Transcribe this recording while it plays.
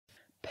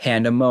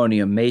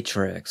Pandemonium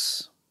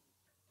Matrix.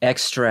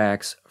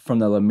 Extracts from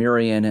the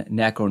Lemurian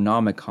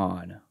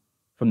Necronomicon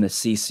from the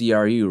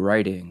CCRU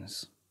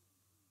Writings.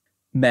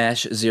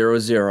 Mesh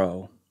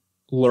 00,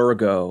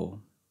 Lurgo,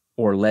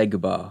 or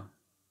Legba.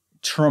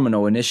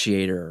 Terminal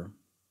Initiator.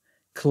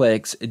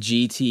 Clicks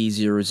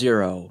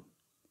GT00.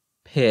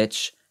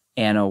 Pitch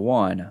Anna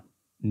 1.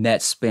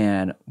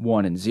 Netspan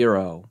 1 and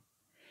 0.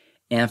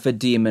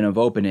 Amphidemon of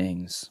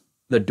Openings.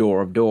 The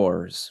Door of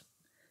Doors.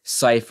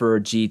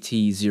 Cipher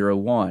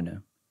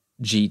GT01.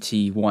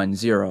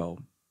 GT10.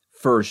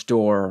 First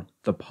Door,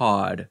 the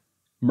Pod.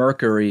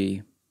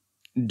 Mercury.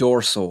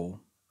 Dorsal.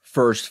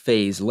 First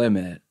Phase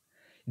Limit.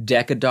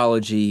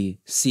 Decadology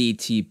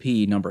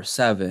CTP number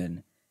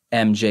 7.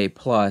 MJ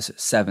plus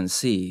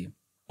 7C.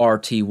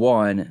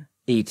 RT1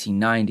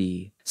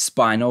 1890.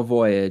 Spinal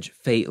Voyage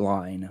Fate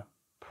Line.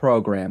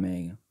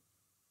 Programming.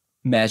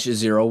 Mesh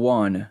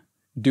 01.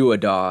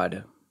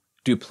 Duodod.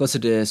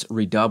 Duplicitous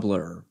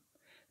Redoubler.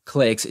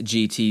 Clicks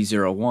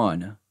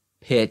GT01.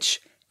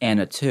 Pitch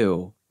Anna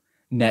 2.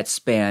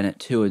 Netspan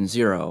 2 and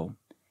 0.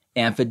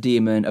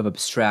 Amphidemon of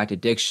Abstract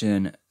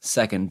Addiction,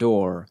 Second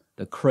Door,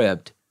 The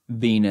Crypt,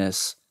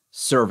 Venus,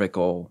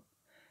 Cervical.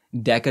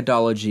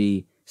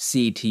 Decadology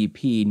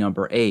CTP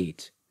number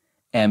 8.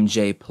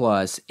 MJ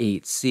plus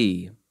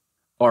 8C.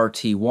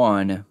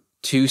 RT1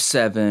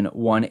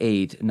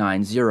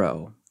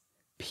 271890.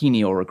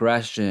 Penial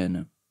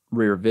Regression,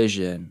 Rear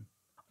Vision.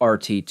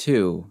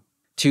 RT2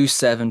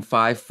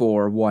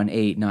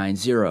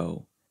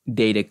 27541890.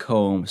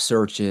 Datacomb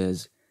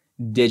Searches,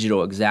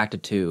 Digital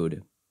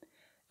Exactitude.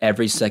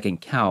 Every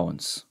Second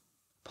Counts.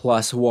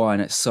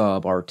 +1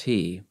 sub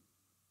RT.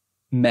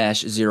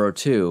 Mesh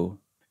 02.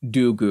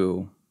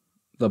 Dugu.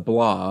 The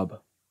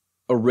Blob.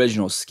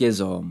 Original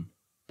Schism.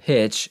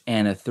 Pitch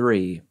Anna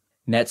 3.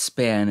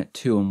 Netspan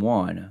 2 and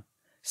 1.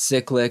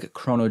 Cyclic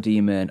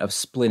Chronodemon of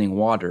Splitting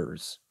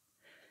Waters.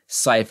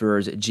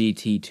 Ciphers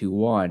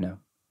GT21.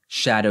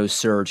 Shadow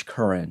Surge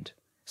Current.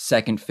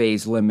 Second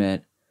Phase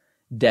Limit.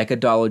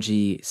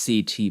 Decadology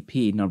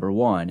CTP number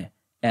 1.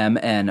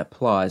 MN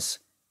plus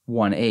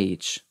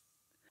 1H.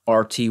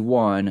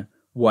 RT1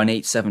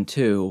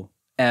 1872.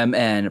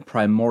 MN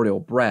Primordial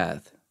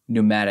Breath.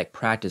 Pneumatic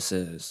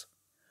Practices.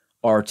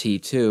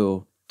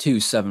 RT2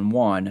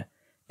 271.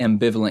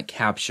 Ambivalent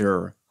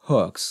Capture.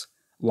 Hooks.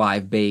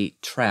 Live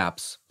Bait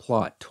Traps.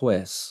 Plot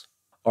Twists.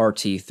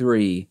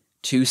 RT3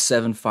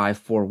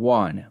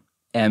 27541.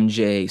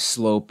 MJ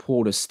Slow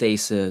Pull to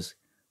Stasis.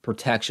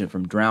 Protection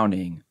from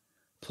Drowning.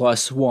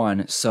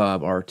 +1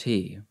 sub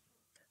RT.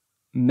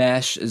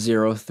 Mesh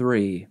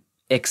 03.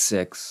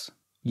 Ixix.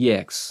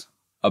 Yix.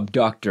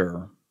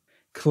 Abductor.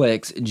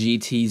 Clicks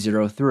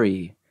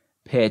GT03.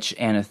 Pitch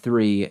Anna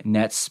 3.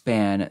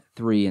 Netspan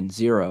 3 and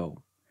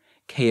 0.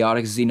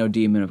 Chaotic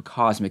Xenodemon of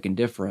Cosmic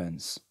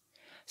Indifference.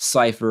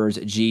 Ciphers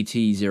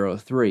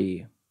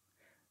GT03.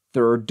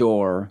 Third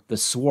Door, The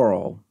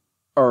Swirl.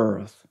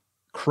 Earth.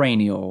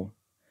 Cranial.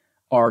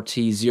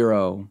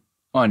 RT0.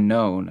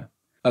 Unknown.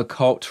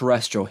 Occult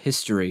Terrestrial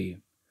History.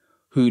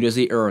 Who does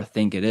the Earth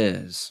think it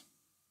is?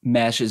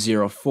 Mesh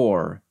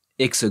 04.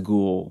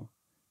 Ixagul.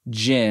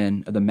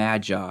 Jinn of the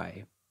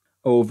Magi.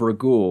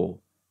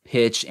 Overghoul.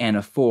 Pitch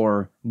Anna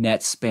 4.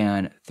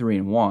 Netspan 3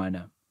 and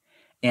 1.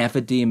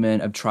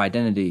 Amphidemon of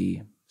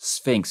Tridentity.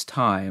 Sphinx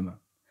Time.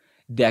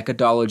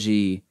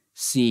 Decadology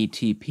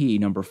CTP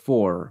number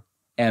 4.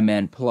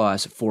 MN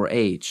plus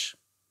 4H.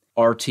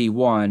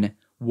 RT1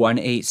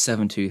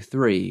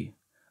 18723.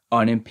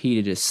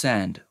 Unimpeded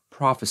Ascent.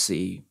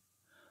 Prophecy.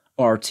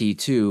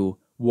 RT2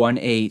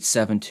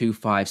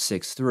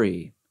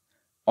 18726563.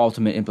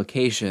 Ultimate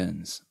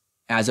Implications.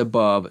 As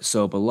above,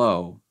 so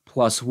below.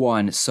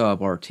 +1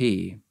 sub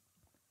RT.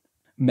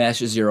 Mesh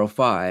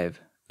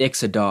 05.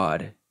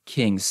 Ixodod.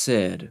 King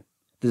Sid.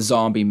 The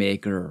Zombie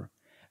Maker.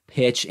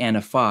 Pitch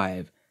Anna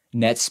 5.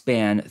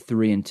 Netspan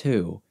 3 and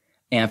 2.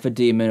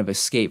 Amphidemon of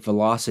Escape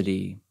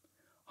Velocity.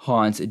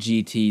 Haunts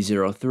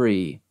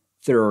GT03.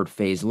 Third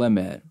Phase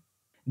Limit.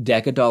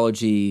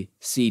 Decadology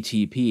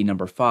CTP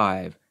number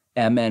 5.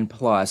 MN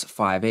plus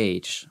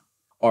 5H.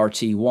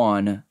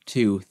 RT1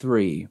 2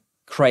 3.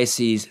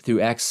 Crises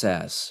Through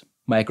Excess.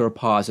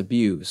 Micropause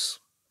Abuse.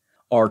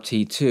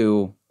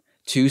 RT2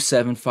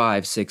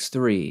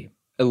 27563.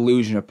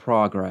 Illusion of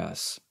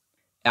Progress.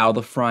 Out of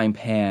the Frying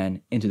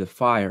Pan into the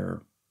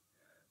Fire.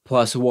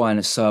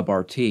 +1 sub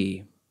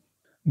RT.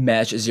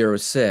 Mesh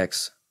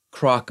 06.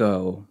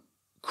 Croco.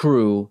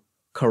 Crew.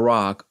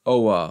 Karak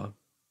Oa.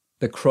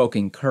 The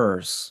Croaking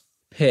Curse.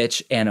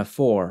 Pitch Anna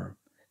 4.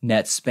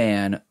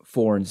 Netspan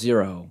 4 and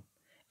 0.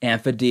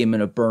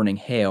 Amphidemon of Burning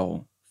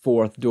Hail.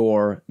 Fourth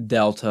Door.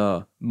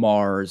 Delta.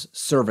 Mars.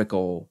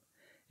 Cervical.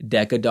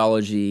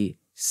 Decadology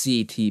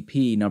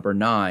CTP number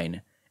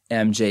 9.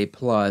 MJ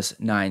plus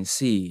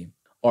 9C.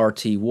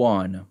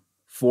 RT1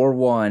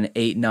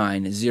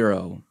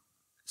 41890.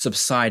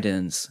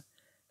 Subsidence.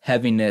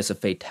 Heaviness of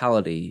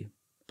Fatality.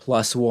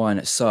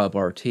 +1 sub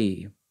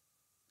RT.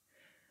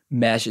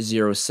 Mesh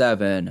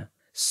 07.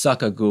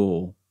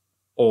 Suckaghoul.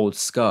 Old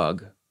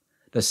Scug.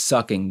 The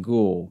Sucking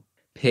Ghoul.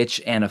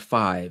 pitch and a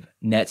 5,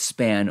 net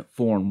span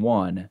 4 and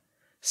 1,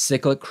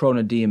 cyclic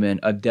chronodemon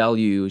of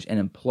deluge and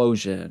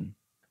implosion,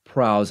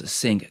 prowls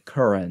sync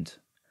current,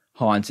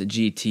 haunts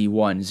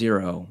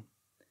GT10,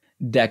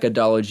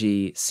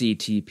 decadology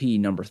CTP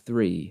number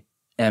 3,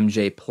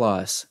 MJ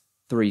plus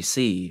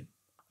 3C,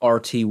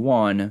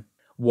 RT1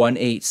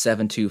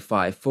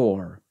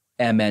 187254,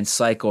 MN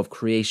cycle of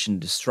creation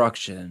and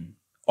destruction,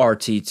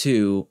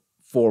 RT2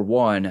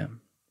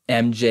 41,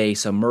 MJ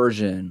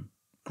submersion,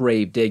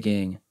 grave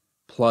digging,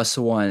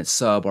 +1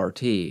 sub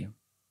RT.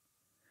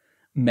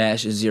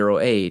 Mesh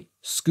 08,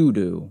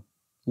 Skudu,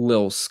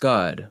 Lil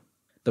Scud,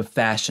 The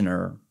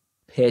Fashioner,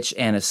 pitch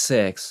and a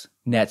 6,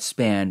 net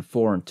span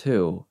 4 and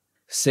 2,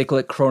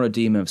 cyclic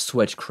chronodemon of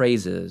switch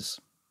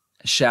crazes,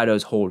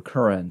 shadows hold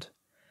current,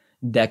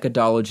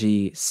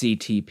 decadology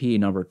CTP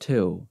number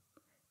 2,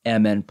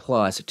 MN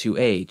plus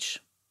 2H,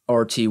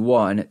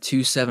 RT1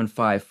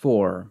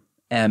 2754,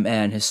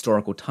 MN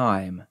historical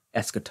time,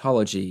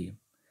 eschatology,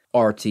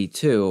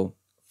 RT2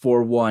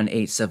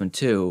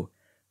 41872,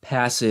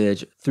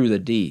 passage through the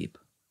deep,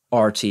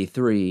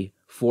 RT3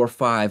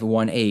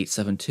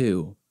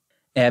 451872,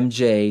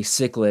 MJ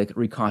cyclic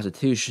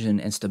reconstitution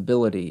and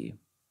stability,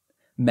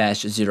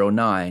 Mesh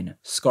 09,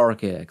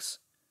 Skarkix,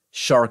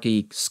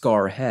 Sharky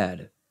Scar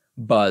Head,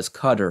 Buzz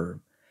Cutter,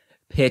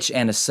 pitch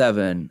and a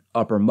 7,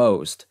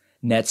 uppermost,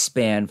 net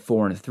span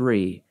 4 and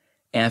 3,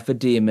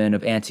 Amphidemon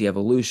of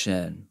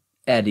Anti-Evolution,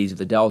 Eddies of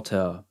the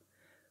Delta,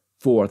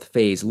 4th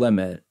phase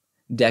limit,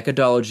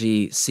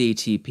 decadology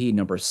CTP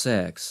number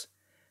 6,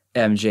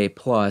 MJ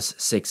plus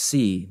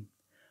 6C,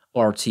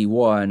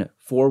 RT1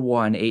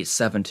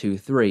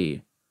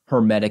 418723,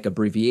 Hermetic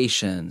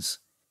Abbreviations,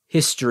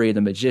 History of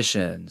the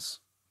Magicians,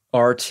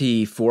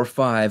 RT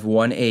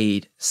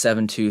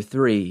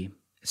 4518723,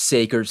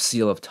 Sacred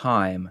Seal of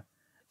Time,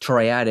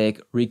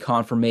 Triadic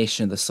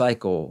Reconfirmation of the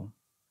Cycle,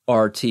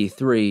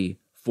 RT3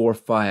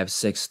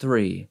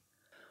 4563,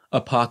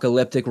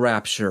 Apocalyptic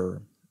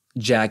Rapture,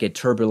 Jagged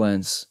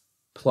Turbulence,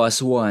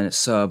 +1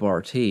 sub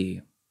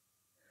RT.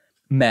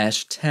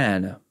 Mesh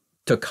 10,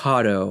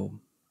 Tocado,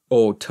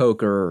 Old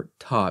Toker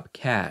Top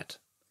Cat,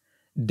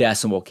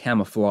 Decimal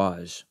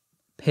Camouflage,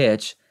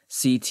 pitch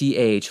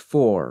CTH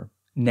 4,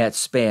 net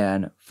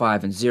span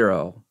 5 and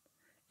 0,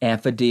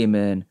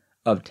 Amphidemon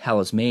of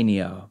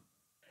Talismania,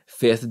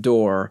 5th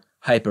door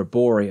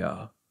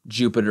Hyperborea,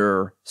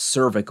 Jupiter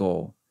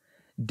Cervical,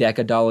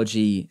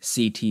 Decadology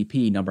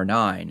CTP number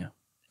 9,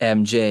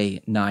 MJ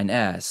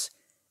 9S,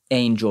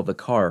 Angel of the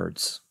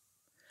Cards,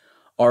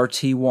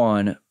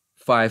 RT1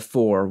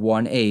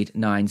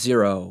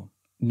 541890,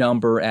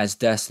 Number as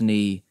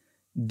Destiny,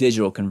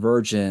 Digital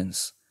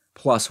Convergence,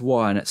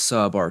 +1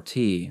 sub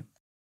RT.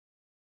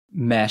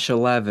 Mesh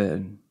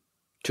 11,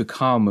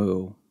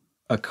 Tukamu,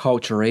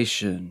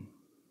 Acculturation,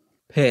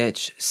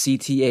 pitch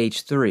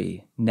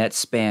CTH3, net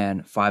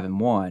span 5 and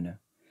 1,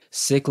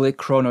 Cyclic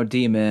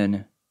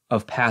Chronodemon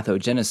of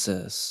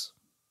Pathogenesis,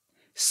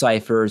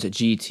 ciphers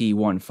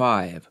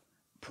GT15,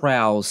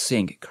 prowls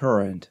sync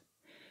current,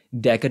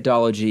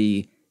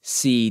 decadology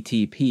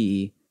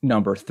CTP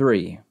number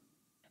 3,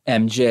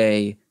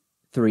 MJ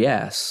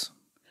 3S,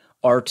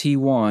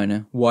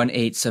 RT1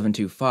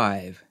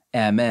 18725,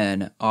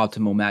 MN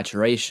optimal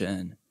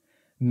maturation,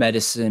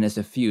 medicine is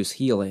diffuse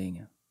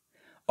healing,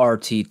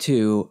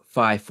 RT2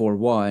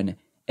 541,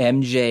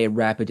 MJ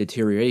rapid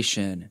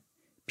deterioration,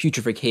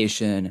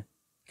 putrefaction,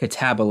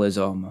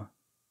 catabolism,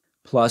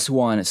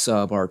 +1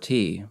 sub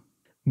RT.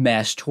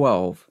 Mesh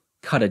 12,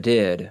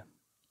 Cut-a-Did,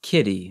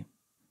 Kitty,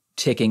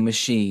 Ticking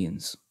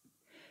Machines,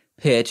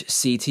 pitch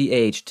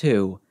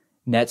CTH2,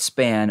 net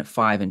span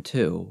 5 and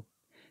 2,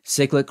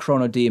 Cyclic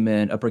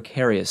Chronodemon of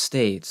Precarious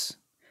States,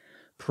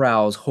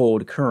 prowls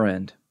hold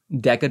current,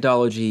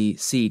 decadology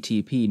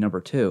CTP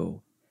number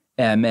 2,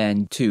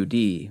 MN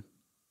 2D,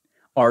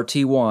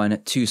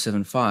 RT1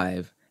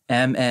 275,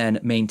 MN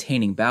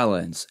maintaining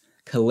balance,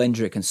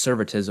 calendric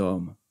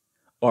conservatism,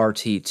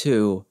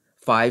 RT2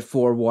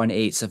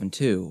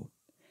 541872,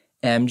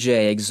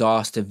 MJ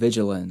exhaustive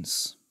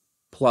vigilance,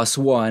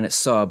 +1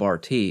 sub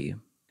RT.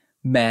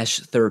 Mesh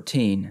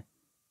 13,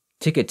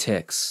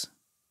 Ticketix,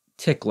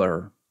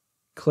 Tickler,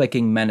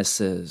 clicking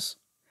menaces,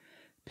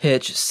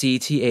 pitch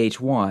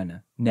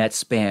CTH1, net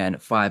span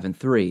 5 and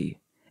 3,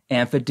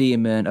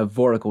 Amphidemon of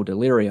Vortical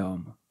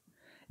Delirium,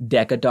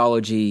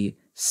 decadology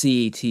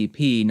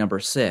CTP number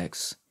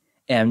 6,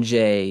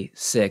 MJ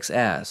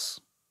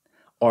 6S,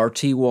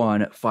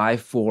 RT1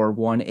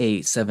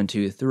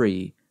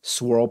 54187223,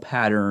 swirl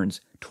patterns,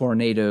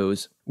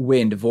 tornadoes,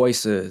 wind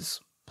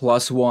voices,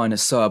 +1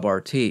 sub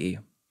RT,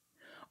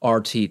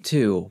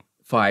 RT2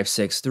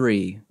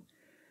 563,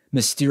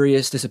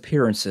 mysterious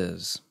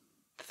disappearances,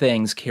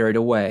 things carried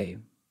away,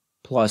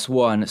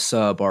 +1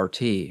 sub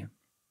RT.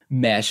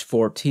 Mesh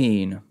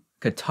 14,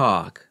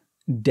 Katak,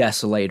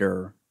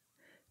 Desolator,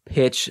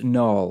 pitch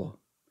null,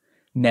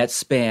 net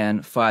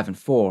span 5 and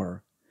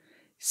 4,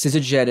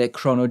 syzygetic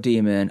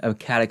chronodemon of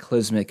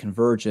cataclysmic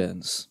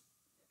convergence,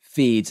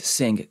 feeds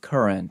sync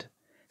current,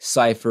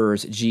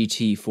 ciphers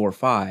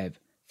GT45,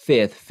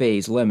 5th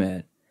phase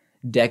limit,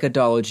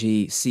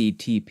 Decadology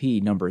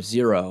CTP number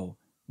 0,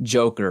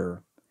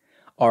 Joker.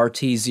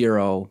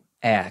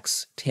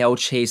 RT0X,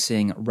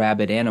 tail-chasing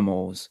rabid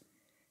animals.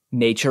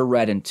 Nature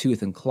red in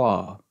tooth and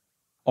claw.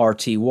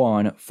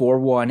 RT1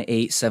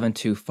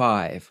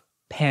 418725,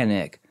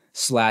 panic,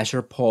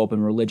 slasher pulp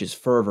and religious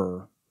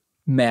fervor.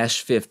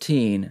 Mesh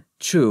 15,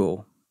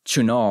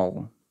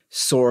 Chunal,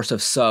 source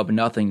of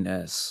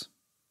sub-nothingness.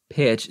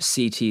 Pitch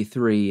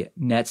CT3,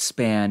 net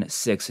span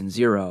 6 and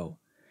 0.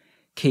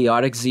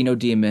 Chaotic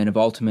xenodemon of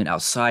ultimate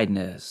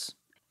outsideness.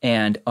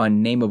 And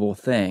unnameable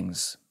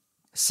things.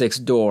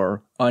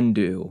 6-door,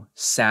 undo,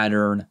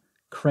 Saturn,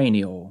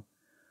 cranial.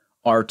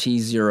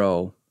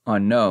 RT0,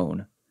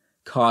 unknown,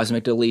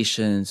 cosmic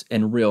deletions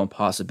and real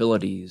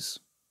impossibilities.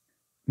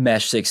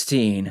 Mesh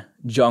 16,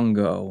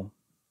 Jungo,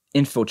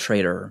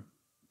 infiltrator,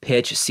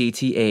 pitch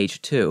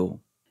CTH2,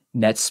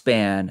 net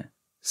span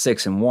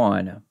 6 and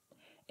 1,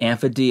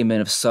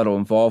 amphidemon of subtle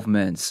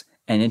involvements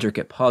and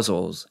intricate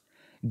puzzles,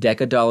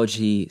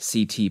 decadology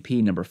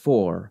CTP number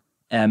 4,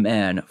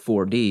 MN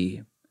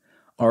 4D,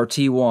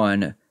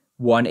 RT1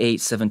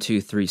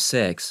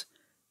 187236,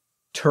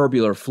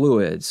 turbular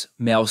fluids,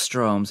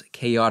 maelstroms,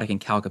 chaotic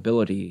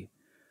incalculability,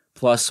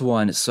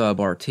 +1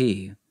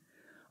 sub-RT,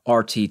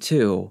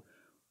 RT2,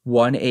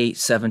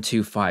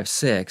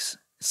 187256,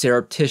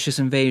 surreptitious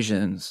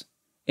invasions,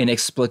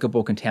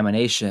 inexplicable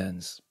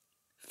contaminations,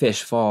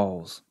 fish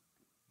falls.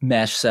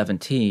 Mesh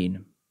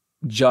 17,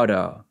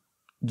 Judda,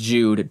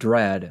 Jude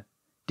dread,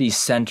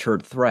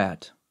 decentered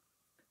threat,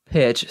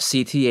 pitch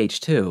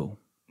CTH2,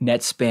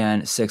 net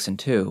span 6 and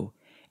 2,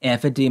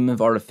 amphidemon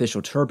of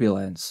artificial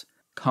turbulence,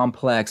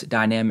 complex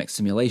dynamic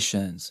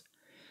simulations,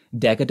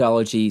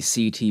 decadology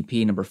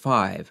CTP number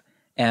 5,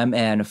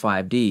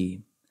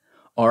 MN5D,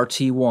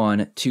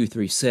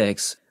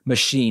 RT1-236,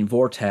 machine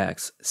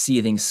vortex,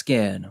 seething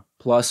skin,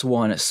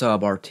 +1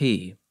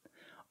 sub-RT,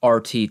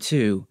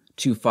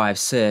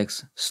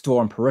 RT2-256,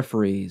 storm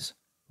peripheries,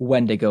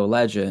 Wendigo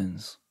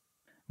legends.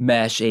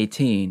 Mesh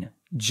 18,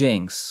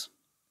 Jinx,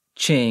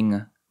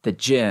 Ching, the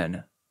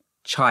Jinn,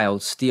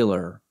 child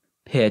stealer,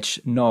 pitch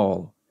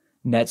null,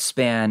 net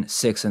span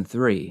 6 and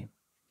 3,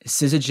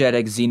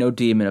 syzygetic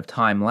xenodemon of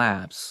time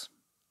lapse,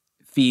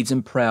 feeds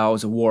and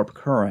prowls warp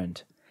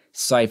current,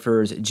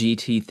 ciphers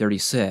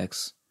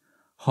GT36,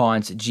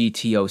 haunts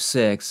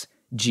GT06,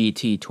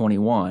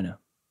 GT21,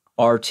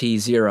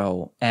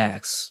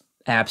 RT0X,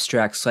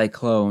 abstract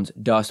cyclones,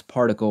 dust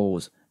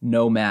particles,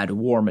 nomad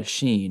war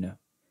machine,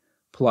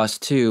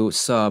 +2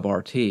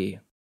 sub-RT.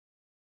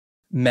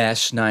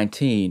 Mesh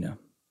 19,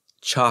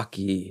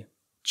 Chalky,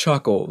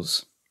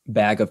 Chuckles,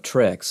 bag of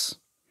tricks,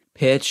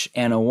 pitch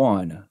Ana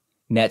 1,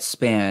 net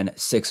span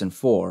 6 and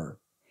 4,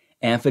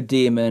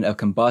 amphidemon of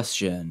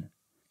combustion,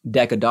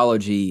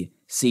 decadology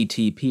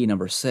CTP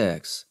number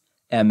 6,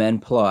 MN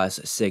plus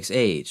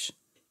 6H,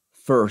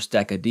 first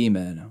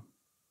decademon,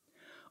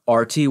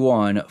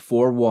 RT1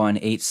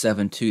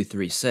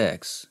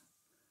 4187236,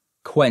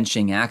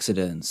 quenching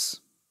accidents,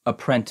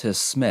 apprentice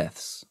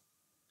smiths,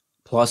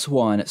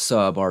 +1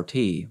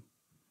 sub-RT,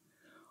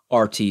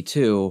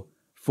 RT2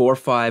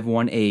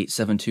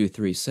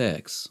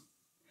 45187236,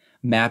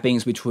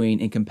 mappings between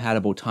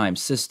incompatible time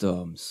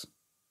systems,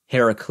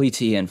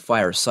 Heraclitean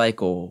fire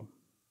cycle,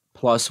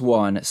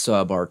 +1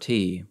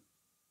 sub-RT,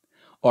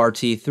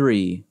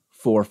 RT3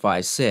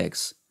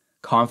 456,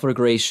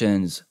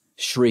 conflagrations,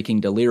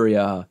 shrieking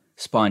deliria,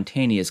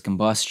 spontaneous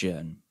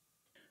combustion.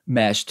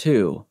 Mesh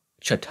 2,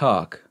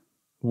 Chatuk,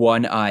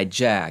 one-eyed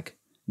Jack,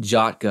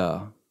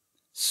 Jotka,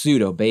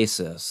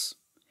 pseudo-basis,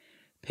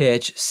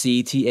 pitch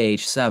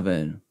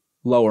CTH7,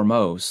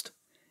 lowermost,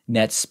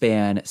 net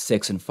span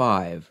 6 and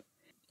 5,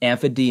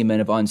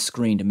 amphidemon of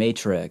unscreened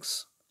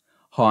matrix,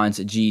 haunts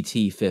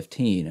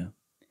GT15,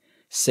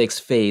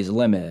 6-phase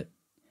limit,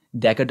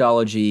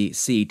 decadology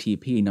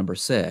CTP number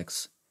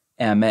 6,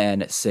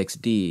 MN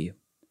 6D,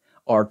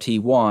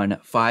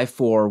 RT1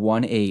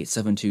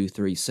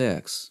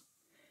 54187236,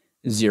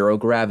 zero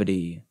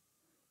gravity,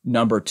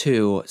 number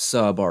 2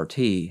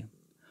 sub-RT,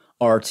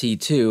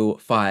 RT2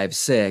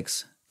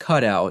 56,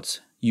 cutouts,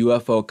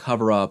 UFO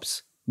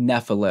cover-ups,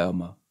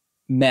 Nephilim,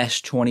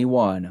 Mesh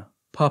 21,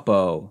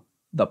 Puppo,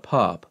 the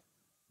Pup,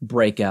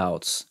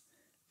 breakouts,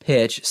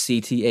 pitch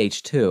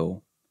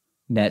CTH2,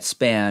 net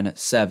span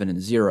 7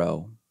 and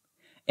 0,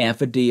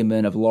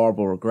 amphidemon of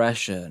larval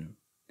regression,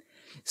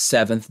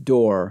 7th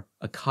door,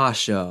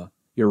 Akasha,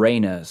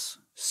 Uranus,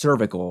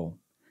 cervical,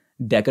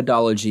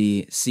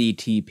 decadology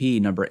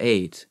CTP number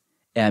 8,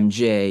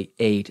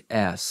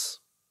 MJ8S,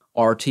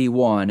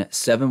 RT1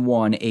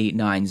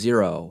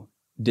 71890,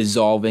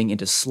 dissolving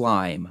into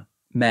slime,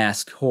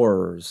 masked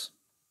horrors,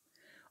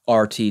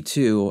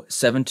 RT2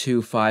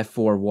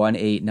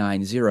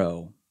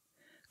 72541890,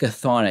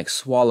 chthonic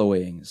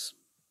swallowings,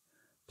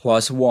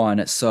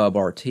 +1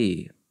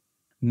 sub-RT,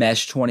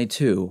 Mesh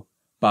 22,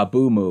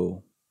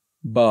 Babumu,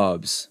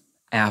 Bubs,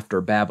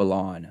 after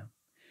Babylon,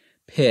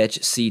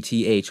 pitch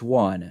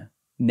CTH1,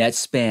 net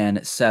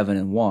span 7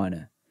 and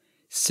 1,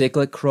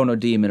 cyclic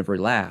chronodemon of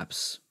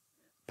relapse,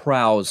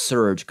 prowls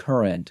surge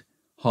current,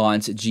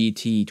 haunts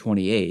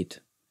GT28,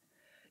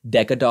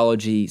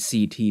 Decadology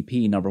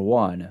CTP number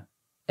 1,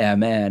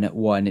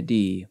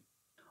 MN1D.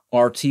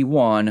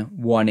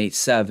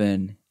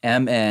 RT1-187,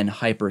 MN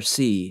Hyper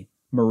C,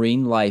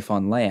 Marine Life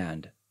on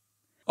Land.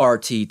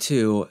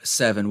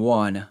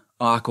 RT2-71,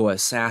 Aqua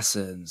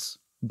Assassins,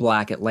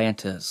 Black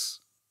Atlantis.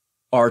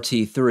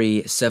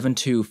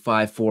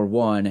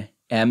 RT3-72541,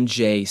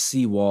 MJ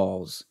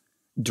Seawalls,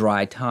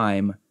 Dry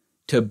Time,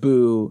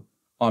 Taboo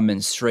on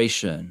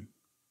Menstruation.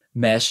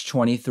 Mesh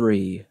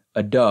 23,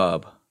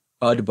 Adub,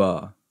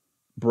 Udba,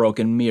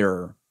 Broken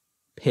Mirror,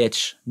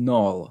 Pitch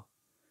Null.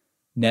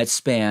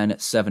 Netspan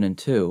 7 and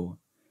 2,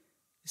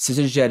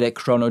 Synergetic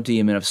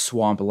Chronodemon of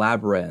Swamp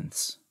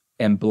Labyrinths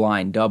and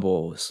Blind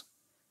Doubles,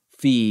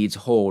 Feeds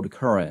Hold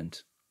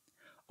Current.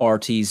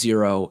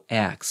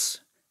 RT0X,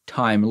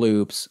 Time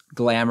Loops,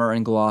 Glamour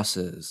and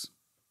Glosses.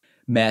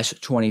 Mesh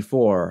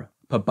 24,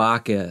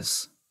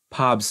 Pabakis,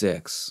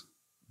 Pobsix,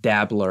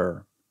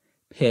 Dabbler,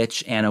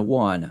 Pitch Anna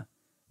 1,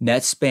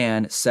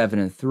 Netspan 7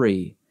 and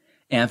 3,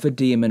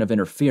 Amphidemon of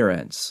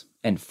Interference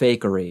and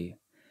Fakery.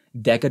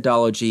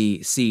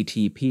 Decadology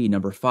CTP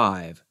number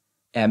 5,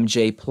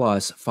 MJ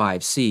plus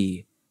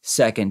 5C,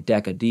 Second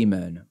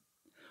Decademon.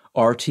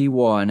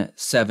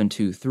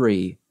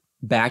 RT1-723,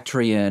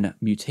 Bactrian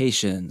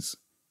Mutations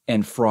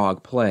and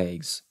Frog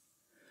Plagues.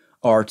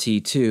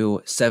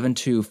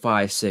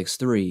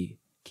 RT2-72563,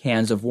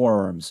 Cans of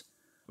Worms,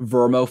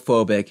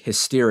 Vermophobic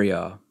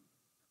Hysteria.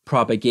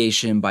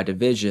 Propagation by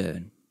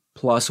Division,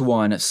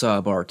 +1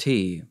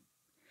 sub-RT.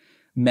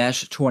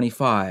 Mesh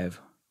 25,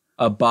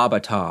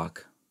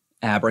 Ababatok,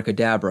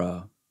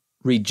 Abracadabra,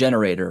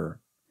 Regenerator,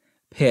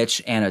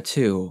 Pitch Anna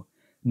 2,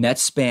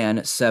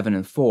 Netspan 7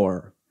 and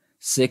 4,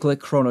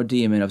 Cyclic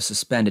Chronodemon of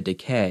Suspended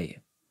Decay,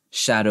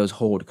 Shadows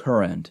Hold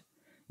Current,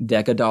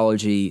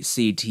 Decadology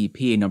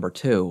CTP number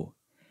 2,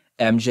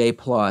 MJ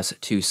plus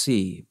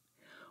 2C,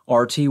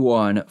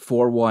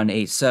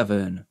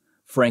 RT1-4187,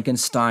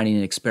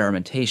 Frankensteinian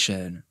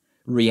Experimentation,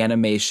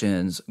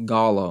 Reanimations,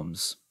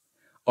 Golems.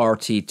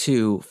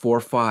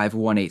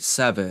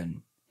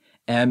 RT2-45187,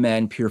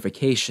 MN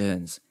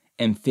Purifications,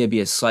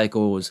 Amphibious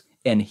Cycles,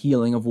 and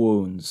Healing of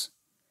Wounds.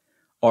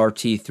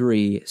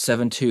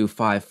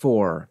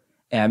 RT3-7254,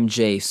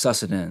 MJ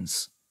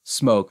Sustenance,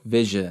 Smoke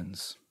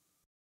Visions.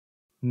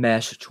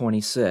 Mesh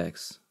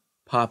 26,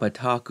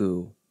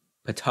 Papataku,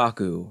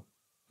 Pataku,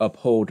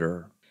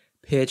 Upholder,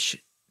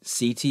 Pitch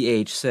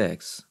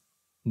CTH6,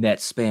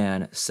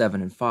 Netspan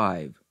 7 and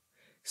 5,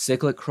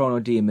 Cyclic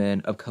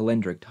Chronodemon of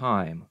Calendric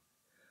Time,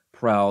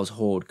 Prowls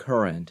Hold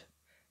Current,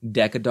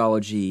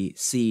 Decadology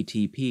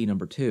CTP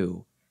number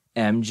 2,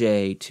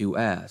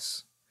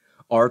 MJ2S,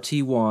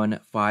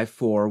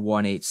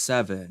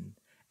 RT1-54187,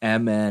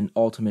 MN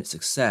Ultimate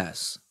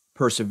Success,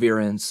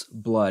 Perseverance,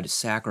 Blood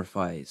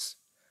Sacrifice,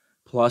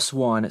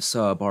 +1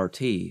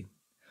 sub-RT,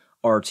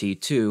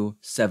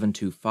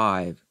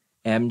 RT2-725,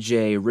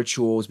 MJ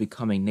Rituals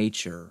Becoming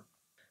Nature.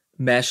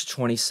 Mesh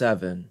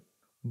 27,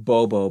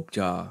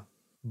 Bobobja,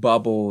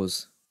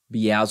 Bubbles,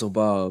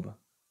 Beelzebub,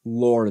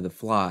 Lord of the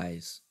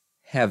Flies,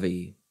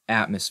 Heavy,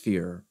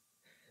 Atmosphere,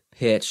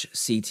 Pitch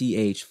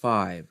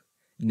CTH5,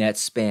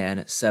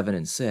 Netspan 7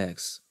 and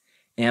 6,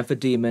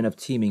 Amphidemon of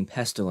Teeming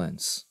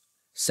Pestilence,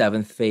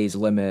 7th Phase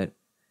Limit,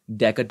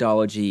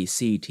 Decadology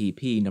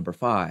CTP number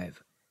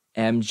 5,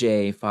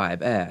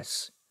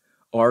 MJ5S,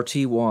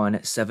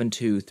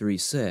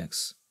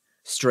 RT1-7236,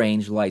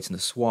 Strange Lights in the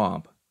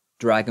Swamp,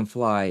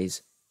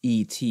 Dragonflies,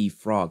 ET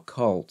Frog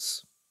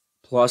Cults,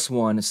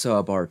 +1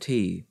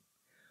 sub-RT,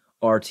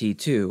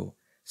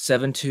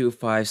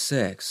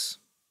 RT2-7256,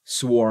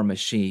 Swarm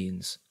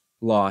Machines,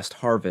 Lost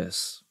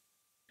Harvests.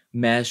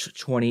 Mesh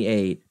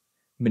 28,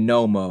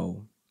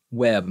 Minomo,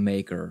 Web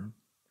Maker,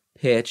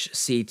 Pitch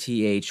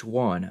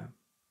CTH1,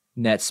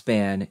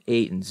 Netspan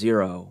 8 and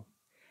 0,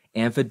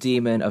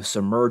 Amphidemon of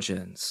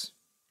Submergence,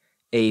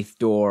 8th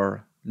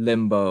Door,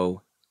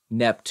 Limbo,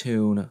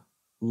 Neptune,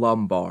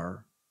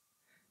 Lumbar.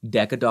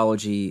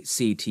 Decadology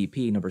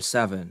CTP number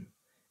 7,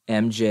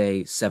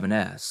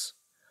 MJ7S,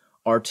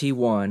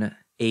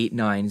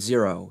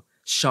 RT1-890,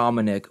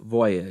 Shamanic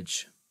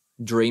Voyage,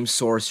 Dream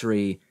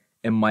Sorcery,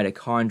 and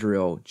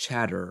Mitochondrial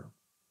Chatter.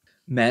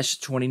 Mesh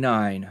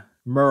 29,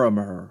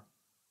 Murmur,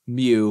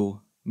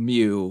 Mew,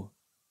 Mew,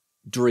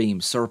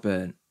 Dream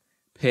Serpent,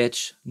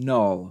 Pitch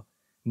Null,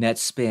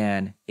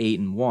 Netspan 8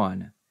 and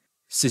 1,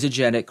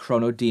 Synergetic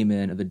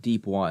Chronodemon of the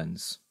Deep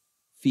Ones,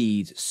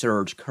 Feeds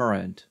Surge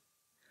Current.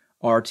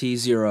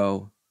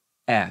 RT0X,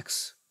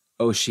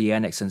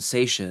 Oceanic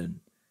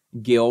Sensation,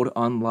 Guild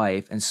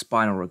Unlife and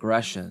Spinal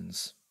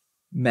Regressions.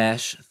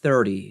 Mesh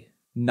 30,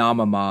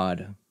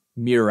 Namamod,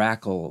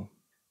 Miracle,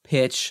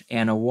 Pitch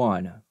Anna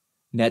 1,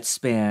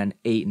 Netspan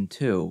 8 and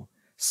 2,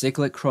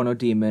 Cyclic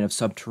Chronodemon of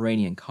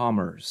Subterranean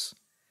Commerce,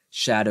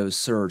 Shadows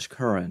Surge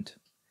Current,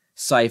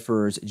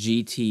 Cyphers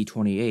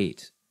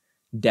GT28,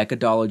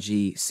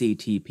 Decadology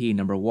CTP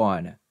number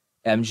 1,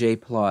 MJ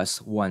plus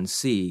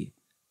 1C,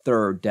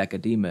 3rd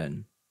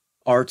Decademon.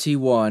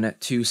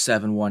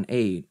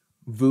 RT1-2718,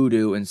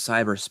 Voodoo in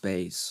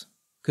Cyberspace,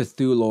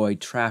 Cthulhuoid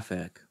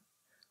Traffic.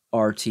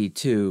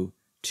 RT2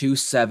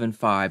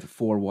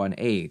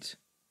 275418,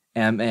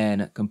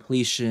 MN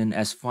completion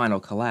as final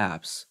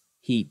collapse,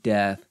 heat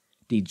death,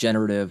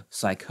 degenerative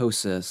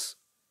psychosis,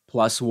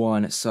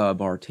 +1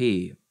 sub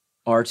RT,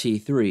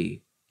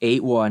 RT3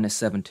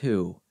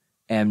 8172,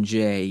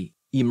 MJ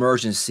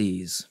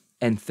emergencies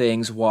and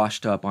things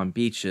washed up on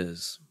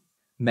beaches,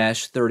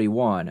 Mesh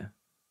 31,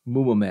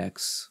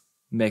 Mumamix,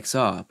 Mix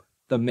Up,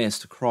 The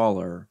Mist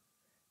Crawler,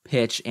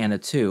 Pitch Anna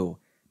 2,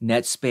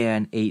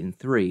 Netspan 8 and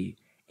 3,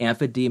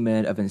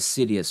 Amphidemon of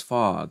Insidious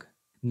Fog,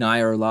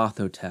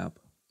 Nyarlathotep,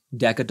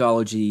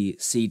 Decadology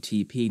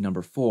CTP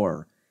number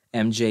 4,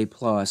 MJ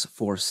plus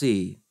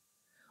 4C,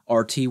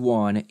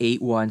 RT1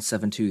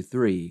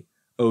 81723,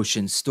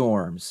 Ocean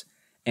Storms,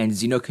 and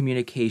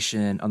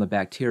Xenocommunication on the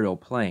Bacterial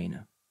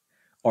Plane,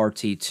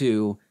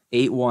 RT2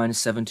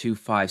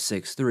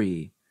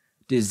 8172563,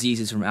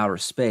 Diseases from Outer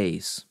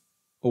Space,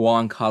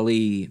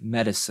 Oankali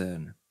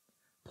Medicine,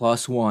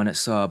 +1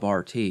 sub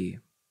RT,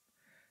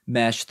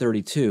 Mesh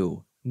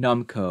 32,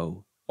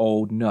 Numco,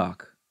 Old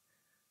Nook,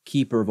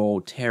 Keeper of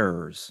Old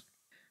Terrors,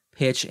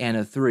 Pitch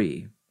Anna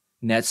 3,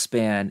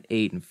 Netspan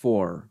 8 and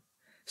 4,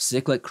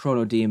 Cyclic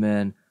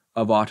Chronodemon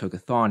of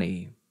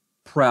Autogathony,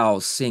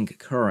 Prowl Sync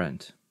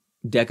Current,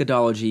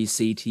 Decadology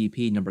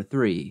CTP number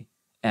 3,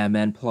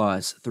 MN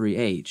plus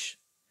 3H,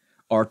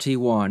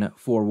 RT1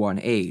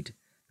 418,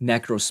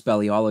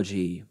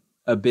 Necrospeleology,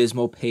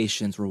 Abysmal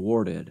Patience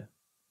Rewarded,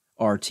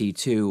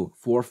 RT2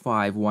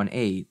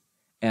 4518,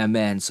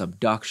 MN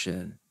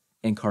Subduction,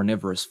 and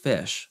Carnivorous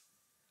Fish,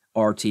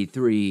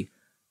 RT3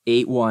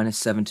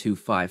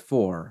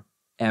 817254,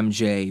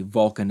 MJ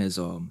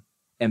Volcanism,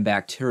 and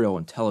Bacterial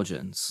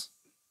Intelligence,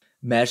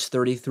 Mesh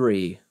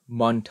 33,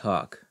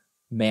 Muntuck,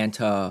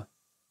 Manta,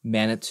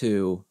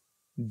 Manitou,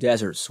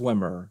 Desert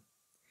Swimmer,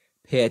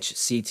 Pitch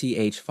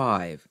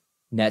CTH5,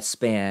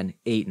 Netspan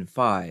 8 and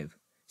 5,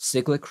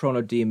 Cyclic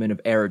Chronodemon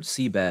of Arid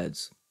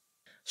Seabeds,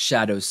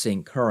 Shadow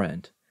Sync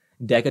Current,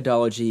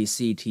 Decadology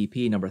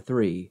CTP number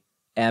 3,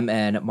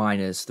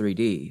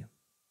 MN-3D,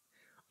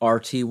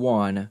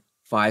 RT1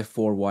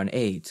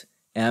 5418,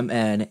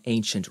 MN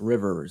Ancient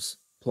Rivers,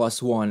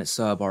 +1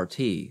 sub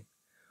RT,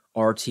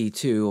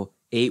 RT2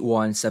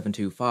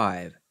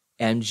 81725,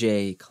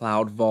 MJ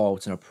Cloud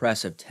Vault and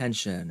Oppressive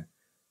Tension,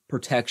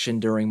 Protection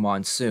During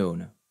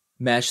Monsoon,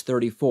 Mesh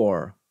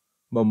 34,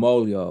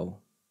 Momolio,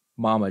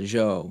 Mama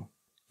Joe,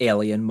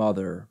 Alien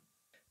Mother,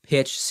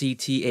 Pitch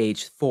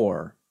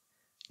CTH4,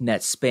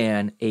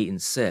 Netspan 8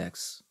 and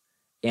 6,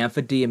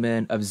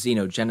 Amphidemon of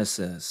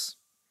Xenogenesis,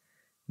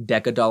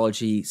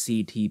 Decadology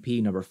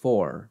CTP number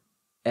 4,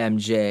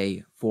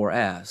 MJ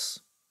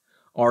 4S,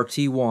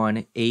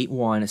 RT1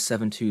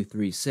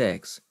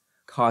 817236,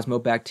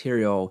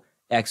 Cosmobacterial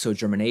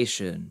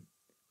Exogermination,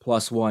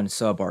 +1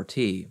 sub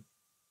RT,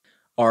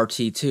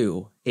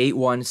 RT2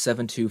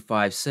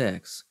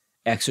 817256,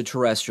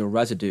 Extraterrestrial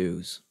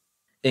Residues,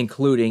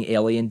 including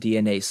alien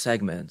DNA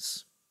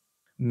segments,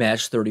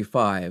 Mesh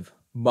 35,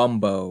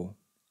 Mumbo,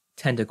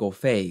 Tentacle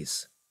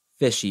Face,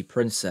 Fishy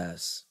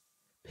Princess,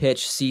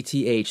 Pitch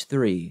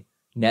CTH3,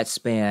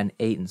 Netspan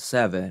 8 and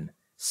 7,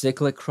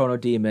 Cyclic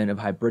Chronodemon of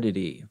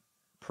Hybridity,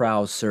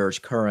 Prowl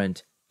Surge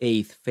Current,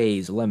 8th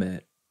Phase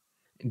Limit,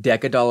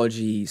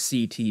 Decadology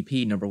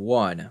CTP number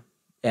 1,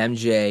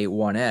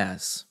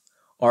 MJ1S,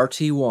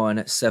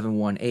 RT1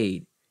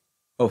 718,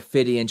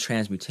 Ophidian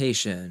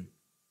Transmutation,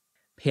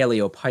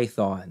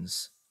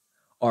 Paleopythons,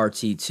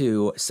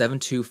 RT2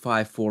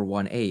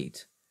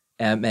 725418,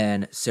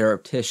 MN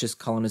Surreptitious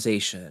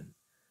Colonization,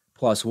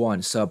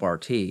 +1 sub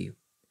RT,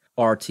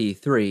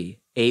 RT3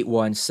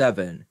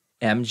 817,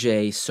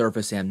 MJ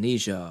Surface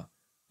Amnesia,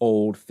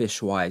 Old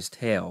Fishwise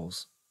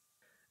Tales,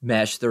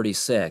 Mesh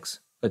 36,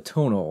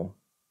 Atonal,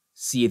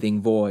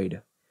 Seething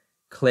Void,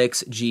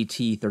 Clicks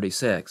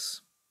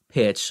GT36,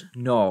 Pitch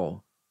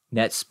Null,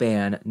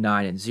 Netspan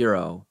 9 and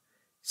 0,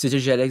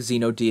 Synergetic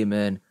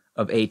Xenodemon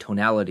of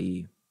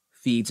Atonality,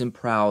 Feeds and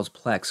Prowls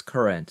Plex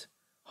Current,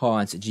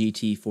 Haunts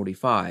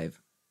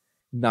GT45,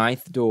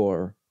 Ninth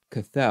Door,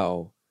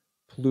 Cathel,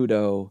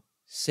 Pluto,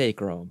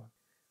 Sacrum,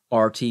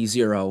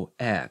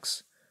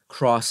 RT0X,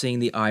 Crossing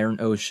the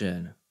Iron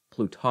Ocean,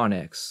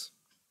 Plutonics,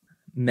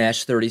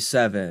 Mesh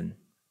 37,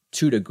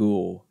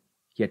 Tutaghoul,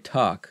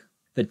 Yatuk,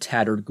 The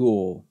Tattered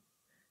Ghoul,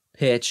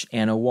 Pitch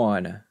Anna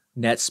 1,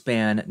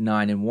 Netspan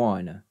 9 and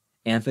 1,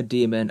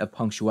 Amphidemon of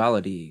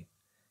Punctuality,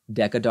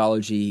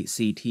 Decadology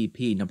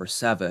CTP number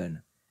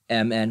 7,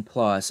 MN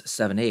plus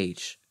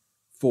 7H,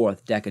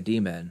 4th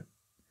Decademon,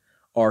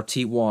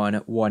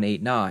 RT1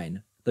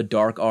 189, The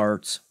Dark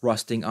Arts,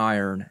 Rusting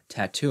Iron,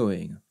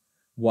 Tattooing,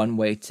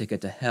 One-Way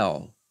Ticket to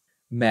Hell,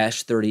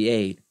 Mesh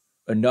 38,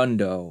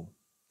 Anundo,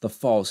 The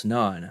False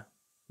Nun,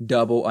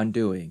 Double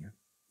Undoing,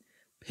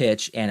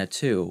 Pitch Anna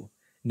 2,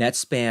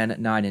 Netspan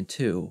 9 and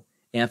 2,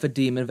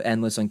 Amphidemon of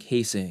Endless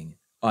Uncasing,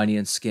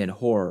 Onion Skin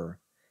Horror,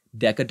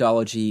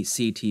 Decadology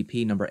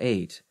CTP number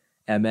 8,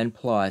 MN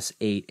plus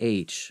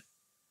 8H,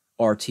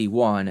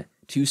 RT1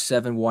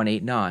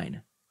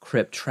 27189,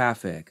 Crypt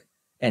Traffic,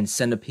 and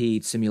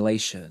Centipede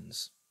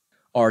Simulations,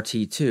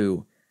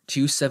 RT2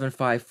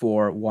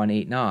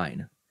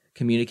 2754189,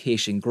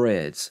 communication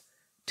grids,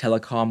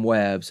 telecom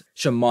webs,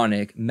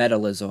 shamanic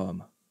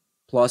metalism,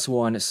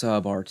 +1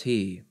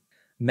 sub-RT,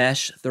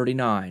 Mesh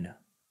 39,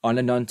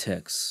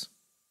 Onanuntics,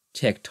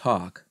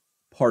 Tick-Tock,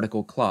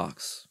 particle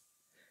clocks,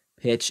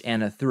 Pitch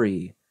Anna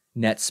 3,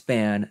 Net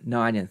Span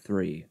 9 and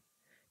 3,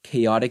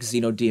 Chaotic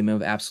Xenodemon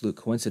of Absolute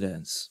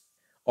Coincidence,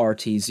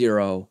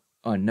 RT0,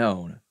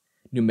 unknown,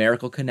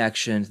 numerical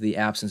connection to the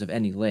absence of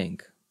any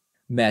link,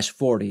 Mesh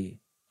 40,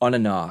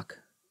 Onanok,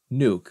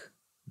 Nuke,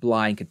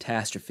 Blind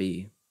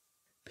Catastrophe,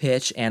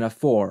 Pitch Anna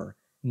 4,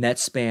 Net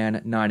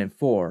Span 9 and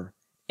 4,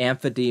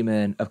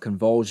 Amphidemon of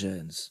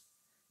Convulsions,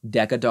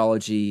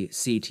 Decadology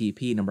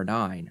CTP number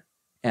 9,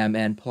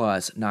 MN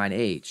plus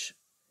 9H,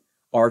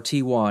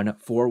 RT1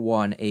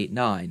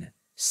 4189,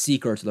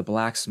 Seeker to the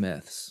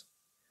Blacksmiths,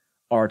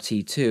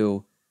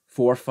 RT2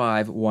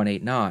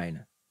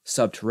 45189,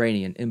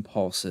 Subterranean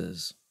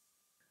Impulses,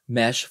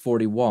 Mesh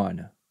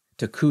 41,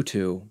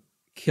 Takutu,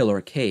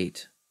 Killer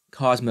Kate,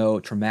 Cosmo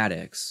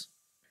Traumatics,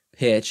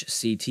 Pitch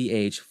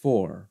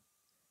CTH4,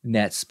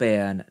 Net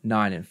Span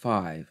 9 and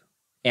 5,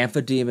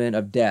 Amphidemon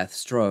of Death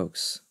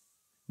Strokes,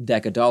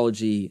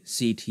 Decadology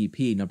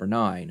CTP number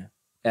 9,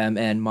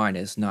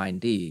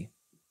 MN-9D,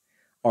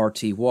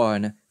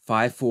 RT1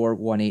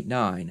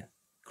 54189,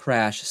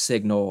 Crash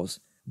Signals,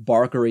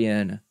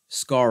 Barkerian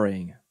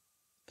Scarring,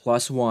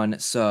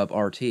 +1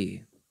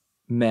 sub-RT,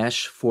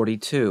 Mesh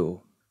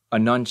 42,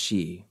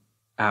 Anunchi,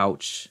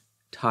 Ouch,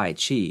 Tai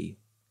Chi,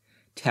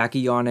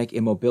 Tachyonic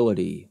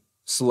Immobility,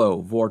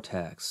 Slow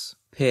Vortex,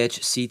 Pitch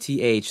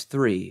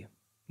CTH3,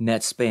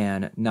 Net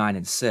Span 9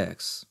 and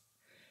 6,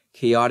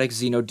 Chaotic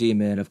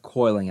Xenodemon of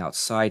Coiling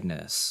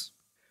Outsideness,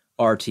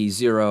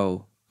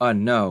 RT0,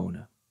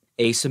 Unknown,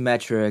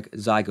 Asymmetric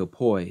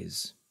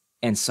Zygopoise,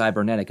 and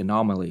Cybernetic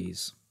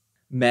Anomalies,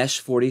 Mesh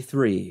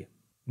 43,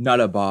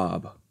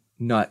 Nutabob,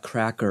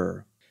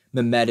 Nutcracker,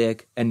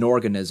 Mimetic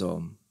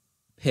Anorganism,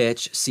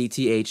 Pitch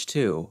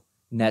CTH2,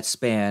 Net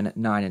Span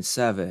 9 and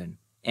 7,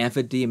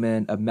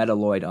 Amphidemon of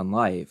Metalloid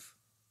Unlife,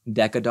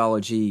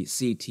 Decadology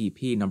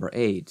CTP number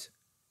 8,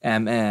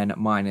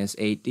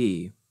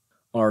 MN-8D,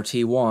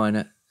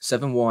 RT1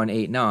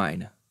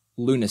 7189,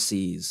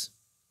 Lunacies,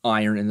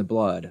 Iron in the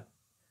Blood,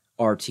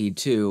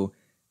 RT2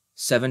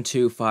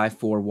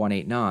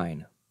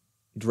 7254189,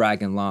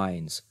 Dragon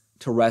Lines,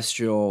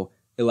 Terrestrial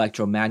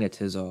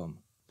Electromagnetism,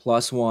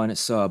 +1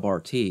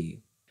 sub-RT,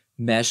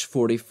 Mesh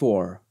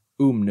 44,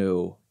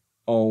 Umnu,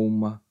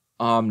 Om,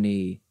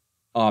 Omni,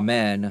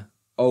 Amen,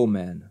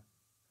 Omen,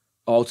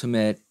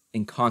 Ultimate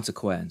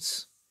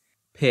Inconsequence,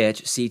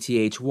 Pitch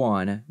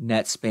CTH1,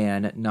 Net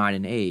Span 9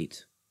 and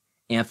 8,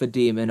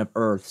 Amphidemon of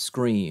Earth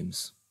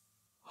Screams,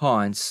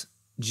 Haunts,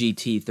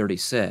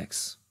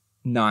 GT36,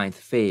 9th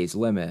Phase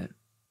Limit,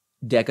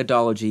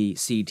 Decadology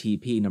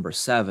CTP number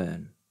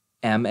 7,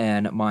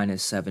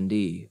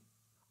 MN-7D,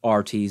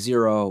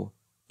 RT0,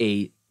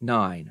 8,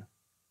 9,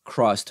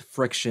 Crust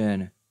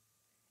Friction,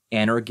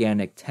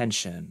 Anorganic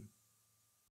Tension,